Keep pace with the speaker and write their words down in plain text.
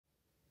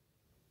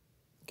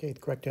Okay, the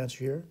correct answer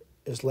here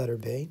is letter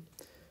B.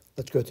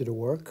 Let's go through the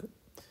work.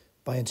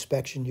 By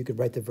inspection, you could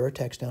write the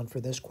vertex down for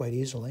this quite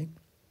easily.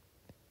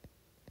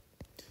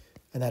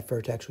 And that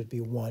vertex would be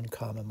 1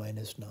 comma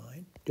minus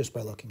 9, just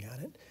by looking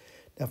at it.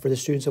 Now, for the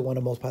students that want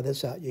to multiply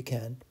this out, you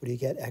can. What do you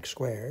get? X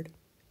squared.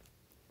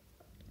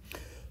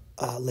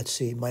 Let's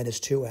see, minus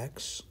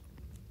 2x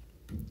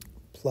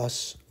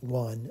plus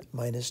 1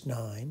 minus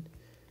 9.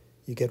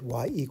 You get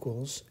y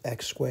equals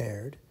x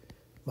squared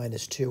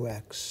minus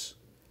 2x,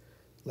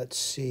 let's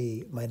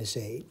see, minus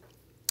 8.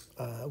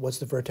 What's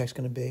the vertex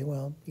going to be?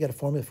 Well, you got a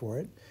formula for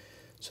it.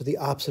 So the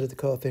opposite of the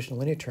coefficient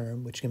linear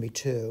term, which is going to be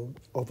 2,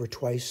 over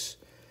twice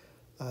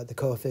the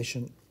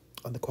coefficient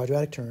on the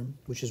quadratic term,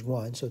 which is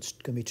 1, so it's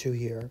going to be 2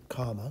 here,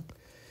 comma.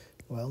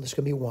 Well, this is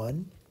going to be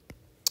 1,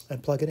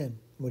 and plug it in.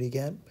 What do you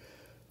get?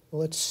 Well,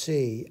 let's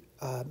see.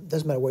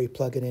 Doesn't matter where you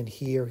plug it in,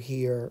 here,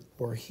 here,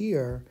 or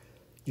here,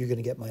 you're going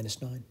to get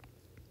minus 9.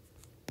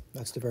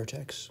 That's the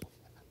vertex.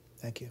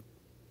 Thank you.